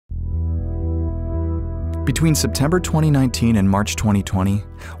Between September 2019 and March 2020,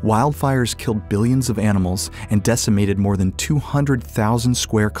 wildfires killed billions of animals and decimated more than 200,000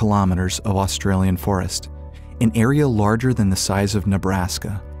 square kilometers of Australian forest, an area larger than the size of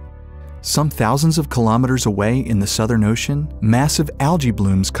Nebraska. Some thousands of kilometers away in the Southern Ocean, massive algae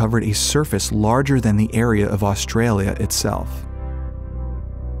blooms covered a surface larger than the area of Australia itself.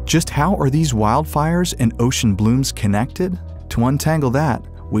 Just how are these wildfires and ocean blooms connected? To untangle that,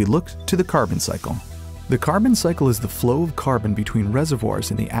 we look to the carbon cycle. The carbon cycle is the flow of carbon between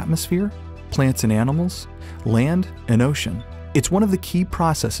reservoirs in the atmosphere, plants and animals, land and ocean. It's one of the key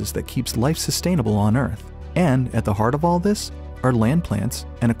processes that keeps life sustainable on Earth. And at the heart of all this are land plants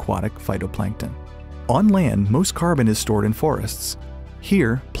and aquatic phytoplankton. On land, most carbon is stored in forests.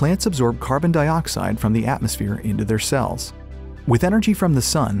 Here, plants absorb carbon dioxide from the atmosphere into their cells. With energy from the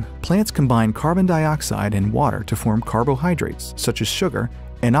sun, plants combine carbon dioxide and water to form carbohydrates, such as sugar,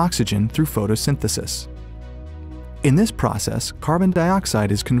 and oxygen through photosynthesis. In this process, carbon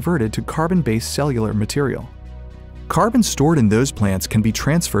dioxide is converted to carbon-based cellular material. Carbon stored in those plants can be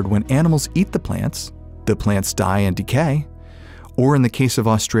transferred when animals eat the plants die and decay, or in the case of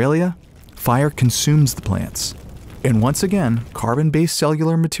Australia, fire consumes the plants. And once again, carbon-based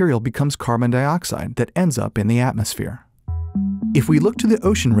cellular material becomes carbon dioxide that ends up in the atmosphere. If we look to the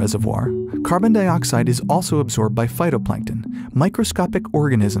ocean reservoir, carbon dioxide is also absorbed by phytoplankton, microscopic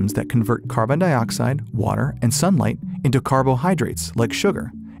organisms that convert carbon dioxide, water, and sunlight into carbohydrates like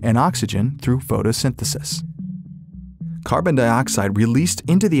sugar and oxygen through photosynthesis. Carbon dioxide released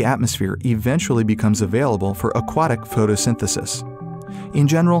into the atmosphere eventually becomes available for aquatic photosynthesis. In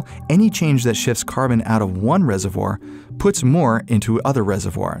general, any change that shifts carbon out of one reservoir puts more into other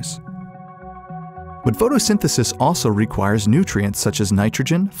reservoirs. But photosynthesis also requires nutrients such as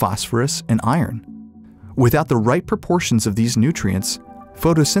nitrogen, phosphorus, and iron. Without the right proportions of these nutrients,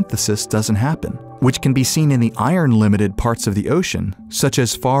 photosynthesis doesn't happen, which can be seen in the iron-limited parts of the ocean, such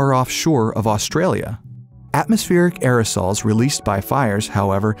as far offshore of Australia. Atmospheric aerosols released by fires,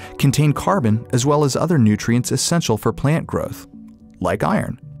 however, contain carbon as well as other nutrients essential for plant growth, like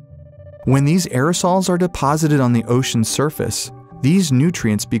iron. When these aerosols are deposited on the ocean's surface, these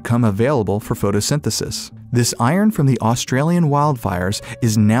nutrients become available for photosynthesis. This iron from the Australian wildfires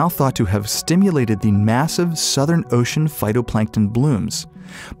is now thought to have stimulated the massive Southern Ocean phytoplankton blooms.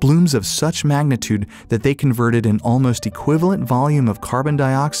 Blooms of such magnitude that they converted an almost equivalent volume of carbon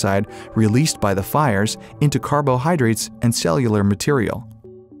dioxide released by the fires into carbohydrates and cellular material.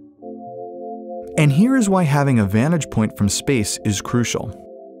 And here is why having a vantage point from space is crucial.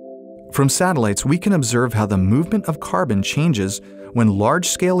 From satellites, we can observe how the movement of carbon changes when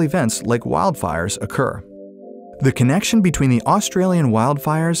large-scale events like wildfires occur. The connection between the Australian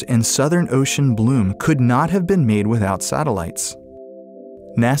wildfires and Southern Ocean bloom could not have been made without satellites.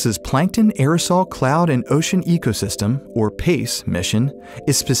 NASA's Plankton Aerosol Cloud and Ocean Ecosystem, or PACE, mission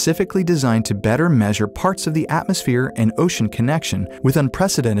is specifically designed to better measure parts of the atmosphere and ocean connection with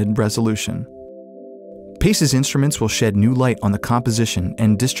unprecedented resolution. PACE's instruments will shed new light on the composition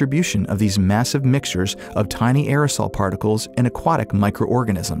and distribution of these massive mixtures of tiny aerosol particles and aquatic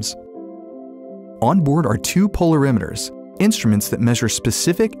microorganisms. On board are two polarimeters, instruments that measure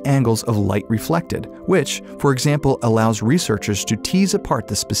specific angles of light reflected, which, for example, allows researchers to tease apart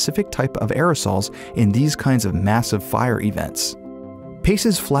the specific type of aerosols in these kinds of massive fire events.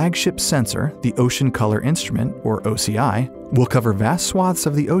 PACE's flagship sensor, the Ocean Color Instrument, or OCI, will cover vast swaths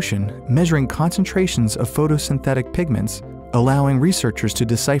of the ocean, measuring concentrations of photosynthetic pigments, allowing researchers to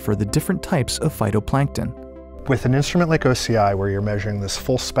decipher the different types of phytoplankton. With an instrument like OCI, where you're measuring this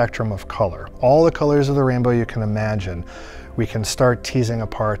full spectrum of color, all the colors of the rainbow you can imagine, we can start teasing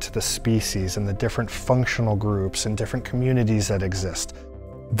apart the species and the different functional groups and different communities that exist.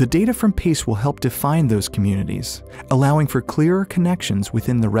 The data from PACE will help define those communities, allowing for clearer connections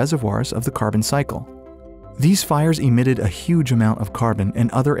within the reservoirs of the carbon cycle. These fires emitted a huge amount of carbon and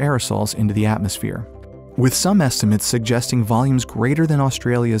other aerosols into the atmosphere, with some estimates suggesting volumes greater than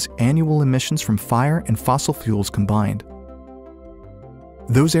Australia's annual emissions from fire and fossil fuels combined.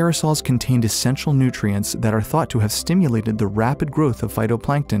 Those aerosols contained essential nutrients that are thought to have stimulated the rapid growth of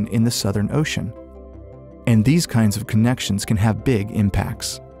phytoplankton in the Southern Ocean. And these kinds of connections can have big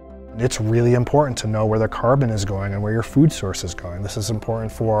impacts. It's really important to know where the carbon is going and where your food source is going. This is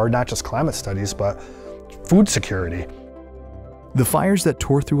important for not just climate studies, but food security. The fires that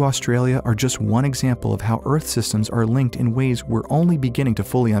tore through Australia are just one example of how Earth systems are linked in ways we're only beginning to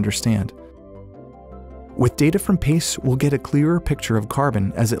fully understand. With data from PACE, we'll get a clearer picture of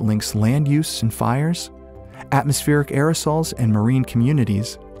carbon as it links land use and fires, atmospheric aerosols and marine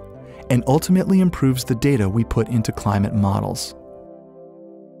communities, and ultimately improves the data we put into climate models.